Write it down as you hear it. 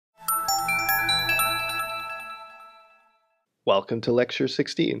Welcome to Lecture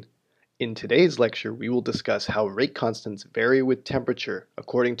 16. In today's lecture, we will discuss how rate constants vary with temperature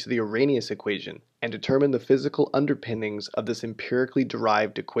according to the Arrhenius equation and determine the physical underpinnings of this empirically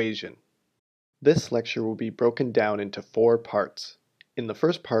derived equation. This lecture will be broken down into 4 parts. In the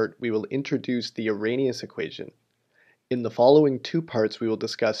first part, we will introduce the Arrhenius equation. In the following 2 parts, we will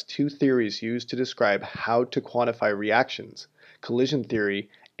discuss 2 theories used to describe how to quantify reactions, collision theory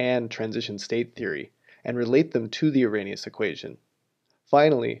and transition state theory, and relate them to the Arrhenius equation.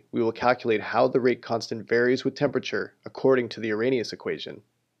 Finally, we will calculate how the rate constant varies with temperature according to the Arrhenius equation.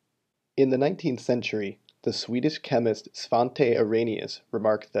 In the 19th century, the Swedish chemist Svante Arrhenius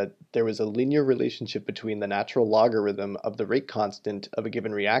remarked that there was a linear relationship between the natural logarithm of the rate constant of a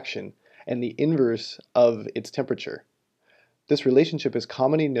given reaction and the inverse of its temperature. This relationship is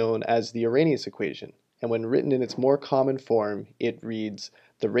commonly known as the Arrhenius equation, and when written in its more common form, it reads: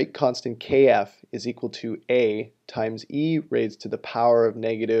 the rate constant Kf is equal to A times e raised to the power of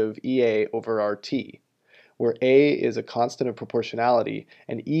negative Ea over Rt, where A is a constant of proportionality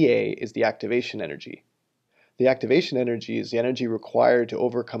and Ea is the activation energy. The activation energy is the energy required to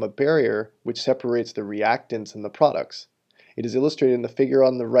overcome a barrier which separates the reactants and the products. It is illustrated in the figure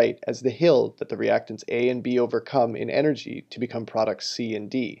on the right as the hill that the reactants A and B overcome in energy to become products C and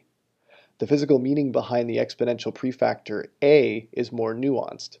D. The physical meaning behind the exponential prefactor A is more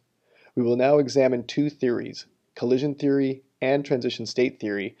nuanced. We will now examine 2 theories, collision theory and transition state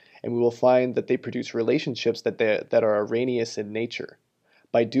theory, and we will find that they produce relationships that are Arrhenius in nature.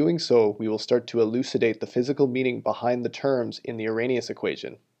 By doing so, we will start to elucidate the physical meaning behind the terms in the Arrhenius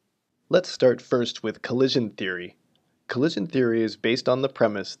equation. Let's start first with collision theory. Collision theory is based on the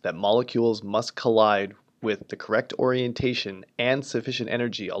premise that molecules must collide with the correct orientation and sufficient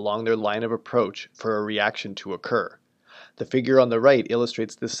energy along their line of approach for a reaction to occur. The figure on the right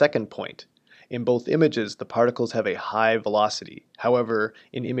illustrates the second point. In both images, the particles have a high velocity. However,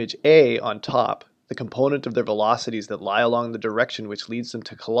 in image A on top, the component of their velocities that lie along the direction which leads them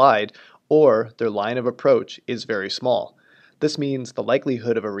to collide, or their line of approach, is very small. This means the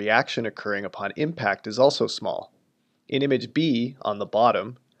likelihood of a reaction occurring upon impact is also small. In image B on the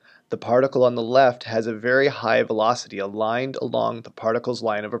bottom, the particle on the left has a very high velocity aligned along the particle's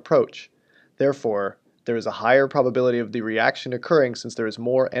line of approach. Therefore, there is a higher probability of the reaction occurring since there is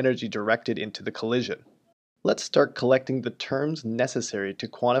more energy directed into the collision. Let's start collecting the terms necessary to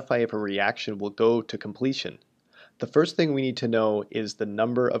quantify if a reaction will go to completion. The first thing we need to know is the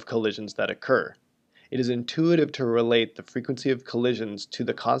number of collisions that occur. It is intuitive to relate the frequency of collisions to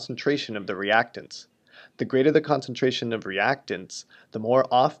the concentration of the reactants. The greater the concentration of reactants, the more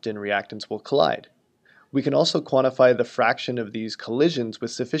often reactants will collide. We can also quantify the fraction of these collisions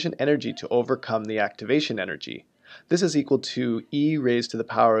with sufficient energy to overcome the activation energy. This is equal to e raised to the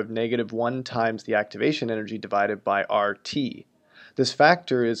power of negative 1 times the activation energy divided by Rt. This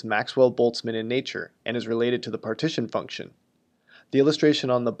factor is Maxwell-Boltzmann in nature and is related to the partition function. The illustration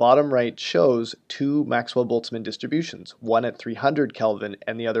on the bottom right shows 2 Maxwell-Boltzmann distributions, one at 300 Kelvin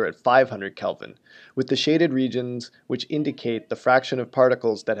and the other at 500 Kelvin, with the shaded regions which indicate the fraction of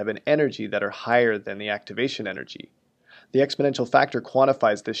particles that have an energy that are higher than the activation energy. The exponential factor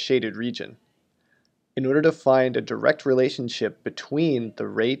quantifies this shaded region. In order to find a direct relationship between the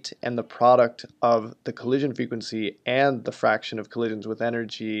rate and the product of the collision frequency and the fraction of collisions with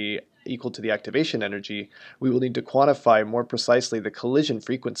energy equal to the activation energy, we will need to quantify more precisely the collision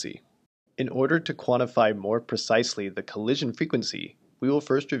frequency. In order to quantify more precisely the collision frequency, we will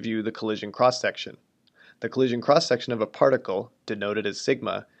first review the collision cross-section. The collision cross-section of a particle, denoted as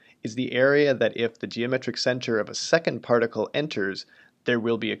sigma, is the area that if the geometric center of a second particle enters, there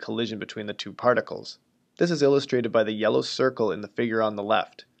will be a collision between the 2 particles. This is illustrated by the yellow circle in the figure on the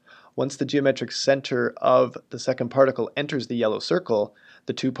left. Once the geometric center of the second particle enters the yellow circle,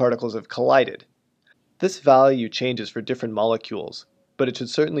 the 2 particles have collided. This value changes for different molecules, but it should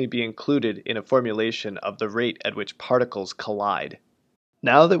certainly be included in a formulation of the rate at which particles collide.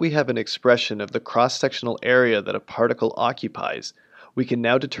 Now that we have an expression of the cross-sectional area that a particle occupies, we can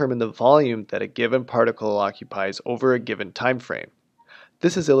now determine the volume that a given particle occupies over a given time frame.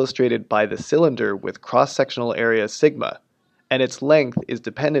 This is illustrated by the cylinder with cross-sectional area sigma, and its length is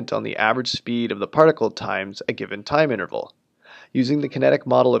dependent on the average speed of the particle times a given time interval. Using the kinetic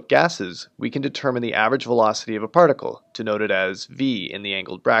model of gases, we can determine the average velocity of a particle, denoted as v in the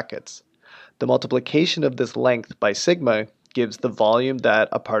angled brackets. The multiplication of this length by sigma gives the volume that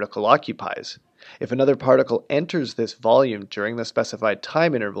a particle occupies. If another particle enters this volume during the specified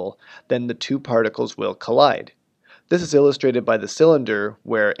time interval, then the 2 particles will collide. This is illustrated by the cylinder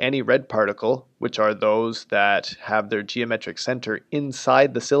where any red particle, which are those that have their geometric center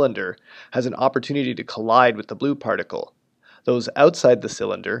inside the cylinder, has an opportunity to collide with the blue particle. Those outside the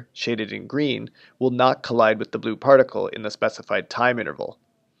cylinder, shaded in green, will not collide with the blue particle in the specified time interval.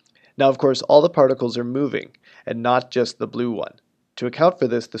 Now, of course, all the particles are moving, and not just the blue one. To account for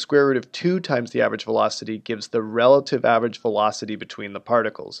this, the square root of 2 times the average velocity gives the relative average velocity between the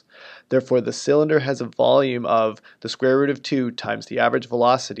particles. Therefore, the cylinder has a volume of the square root of 2 times the average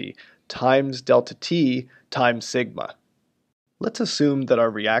velocity times delta t times sigma. Let's assume that our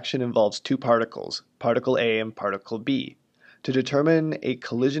reaction involves two particles, particle A and particle B. To determine a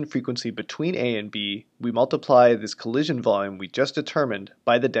collision frequency between A and B, we multiply this collision volume we just determined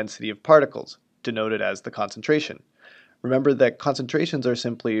by the density of particles, denoted as the concentration. Remember that concentrations are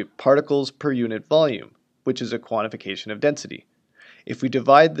simply particles per unit volume, which is a quantification of density. If we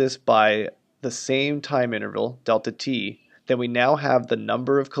divide this by the same time interval, delta t, then we now have the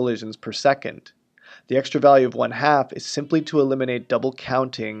number of collisions per second. The extra value of 1/2 is simply to eliminate double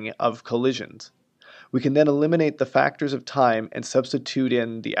counting of collisions. We can then eliminate the factors of time and substitute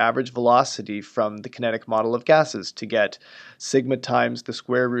in the average velocity from the kinetic model of gases to get sigma times the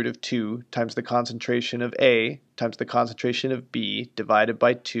square root of 2 times the concentration of A times the concentration of B divided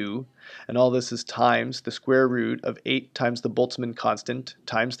by 2, and all this is times the square root of 8 times the Boltzmann constant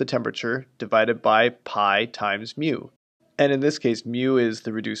times the temperature divided by pi times mu. And in this case, mu is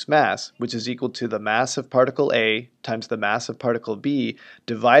the reduced mass, which is equal to the mass of particle A times the mass of particle B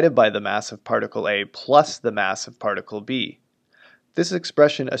divided by the mass of particle A plus the mass of particle B. This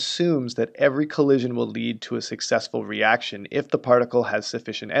expression assumes that every collision will lead to a successful reaction if the particle has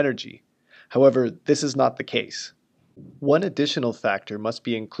sufficient energy. However, this is not the case. One additional factor must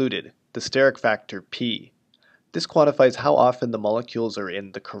be included, the steric factor P. This quantifies how often the molecules are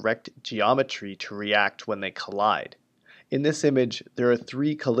in the correct geometry to react when they collide. In this image, there are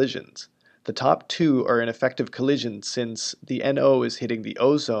 3 collisions. The top 2 are an effective collision since the NO is hitting the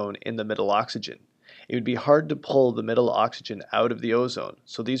ozone in the middle oxygen. It would be hard to pull the middle oxygen out of the ozone,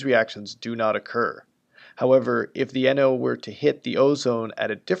 so these reactions do not occur. However, if the NO were to hit the ozone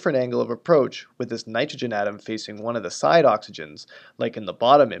at a different angle of approach, with this nitrogen atom facing one of the side oxygens, like in the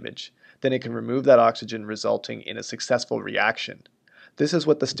bottom image, then it can remove that oxygen, resulting in a successful reaction. This is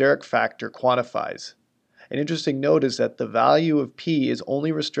what the steric factor quantifies. An interesting note is that the value of P is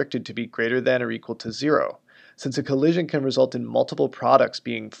only restricted to be greater than or equal to 0. Since a collision can result in multiple products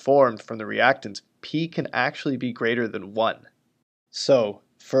being formed from the reactants, P can actually be greater than 1. So,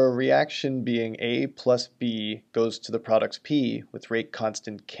 for a reaction being A plus B goes to the products P with rate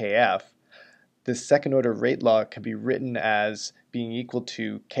constant Kf, this second order rate law can be written as being equal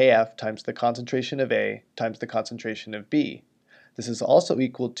to Kf times the concentration of A times the concentration of B. This is also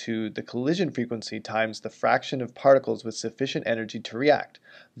equal to the collision frequency times the fraction of particles with sufficient energy to react,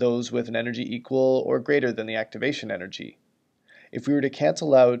 those with an energy equal or greater than the activation energy. If we were to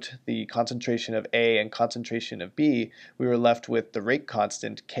cancel out the concentration of A and concentration of B, we were left with the rate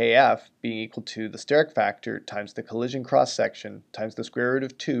constant Kf being equal to the steric factor times the collision cross-section times the square root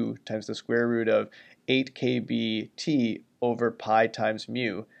of 2 times the square root of 8 kBt over pi times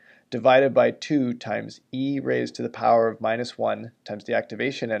mu, divided by 2 times e raised to the power of -1 times the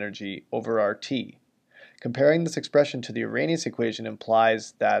activation energy over RT. Comparing this expression to the Arrhenius equation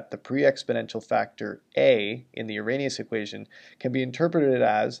implies that the pre-exponential factor A in the Arrhenius equation can be interpreted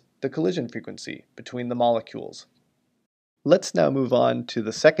as the collision frequency between the molecules. Let's now move on to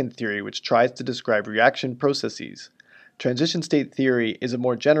the second theory, which tries to describe reaction processes. Transition state theory is a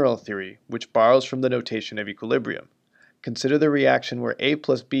more general theory which borrows from the notation of equilibrium. Consider the reaction where A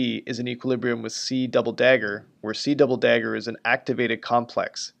plus B is in equilibrium with C double dagger, where C double dagger is an activated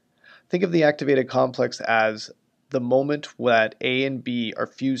complex. Think of the activated complex as the moment that A and B are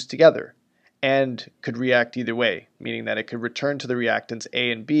fused together and could react either way, meaning that it could return to the reactants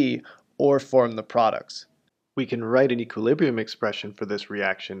A and B or form the products. We can write an equilibrium expression for this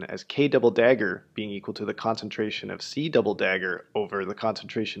reaction as K double dagger being equal to the concentration of C double dagger over the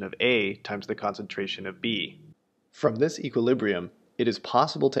concentration of A times the concentration of B. From this equilibrium, it is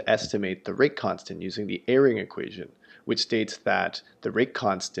possible to estimate the rate constant using the Eyring equation, which states that the rate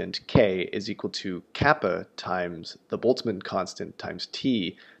constant K is equal to kappa times the Boltzmann constant times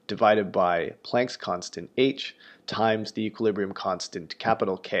T divided by Planck's constant H times the equilibrium constant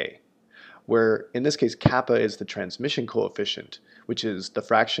capital K, where in this case kappa is the transmission coefficient, which is the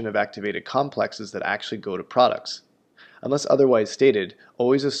fraction of activated complexes that actually go to products. Unless otherwise stated,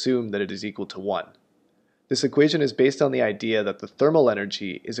 always assume that it is equal to 1. This equation is based on the idea that the thermal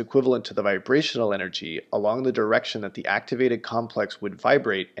energy is equivalent to the vibrational energy along the direction that the activated complex would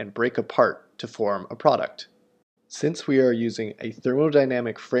vibrate and break apart to form a product. Since we are using a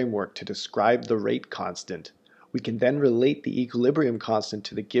thermodynamic framework to describe the rate constant, we can then relate the equilibrium constant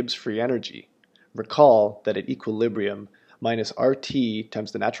to the Gibbs free energy. Recall that at equilibrium, minus RT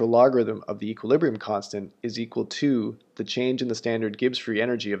times the natural logarithm of the equilibrium constant is equal to the change in the standard Gibbs free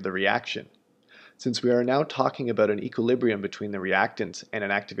energy of the reaction. Since we are now talking about an equilibrium between the reactants and an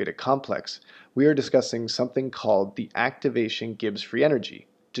activated complex, we are discussing something called the activation Gibbs free energy,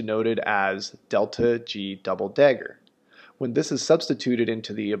 denoted as delta G double dagger. When this is substituted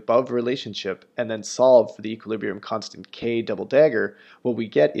into the above relationship and then solved for the equilibrium constant K double dagger, what we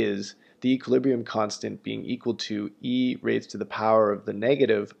get is the equilibrium constant being equal to e raised to the power of the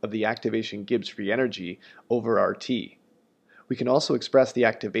negative of the activation Gibbs free energy over RT. We can also express the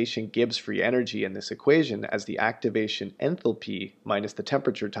activation Gibbs free energy in this equation as the activation enthalpy minus the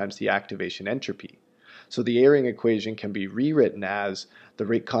temperature times the activation entropy. So the Eyring equation can be rewritten as the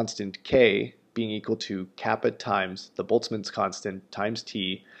rate constant K being equal to kappa times the Boltzmann's constant times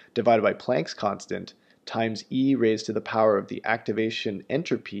T divided by Planck's constant times e raised to the power of the activation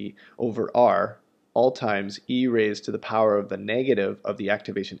entropy over R, all times e raised to the power of the negative of the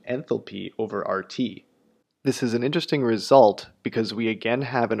activation enthalpy over RT. This is an interesting result because we again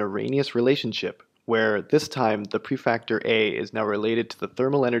have an Arrhenius relationship, where this time the prefactor A is now related to the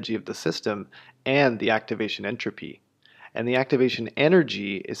thermal energy of the system and the activation entropy. And the activation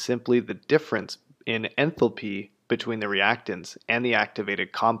energy is simply the difference in enthalpy between the reactants and the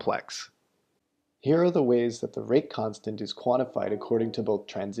activated complex. Here are the ways that the rate constant is quantified according to both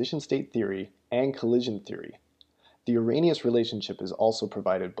transition state theory and collision theory. The Arrhenius relationship is also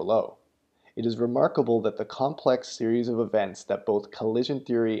provided below. It is remarkable that the complex series of events that both collision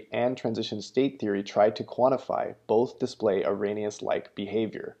theory and transition state theory try to quantify both display Arrhenius-like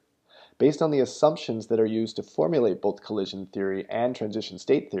behavior. Based on the assumptions that are used to formulate both collision theory and transition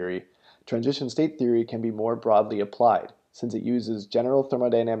state theory can be more broadly applied, since it uses general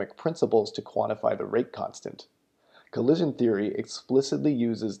thermodynamic principles to quantify the rate constant. Collision theory explicitly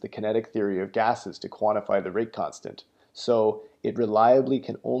uses the kinetic theory of gases to quantify the rate constant, so it reliably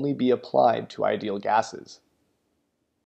can only be applied to ideal gases.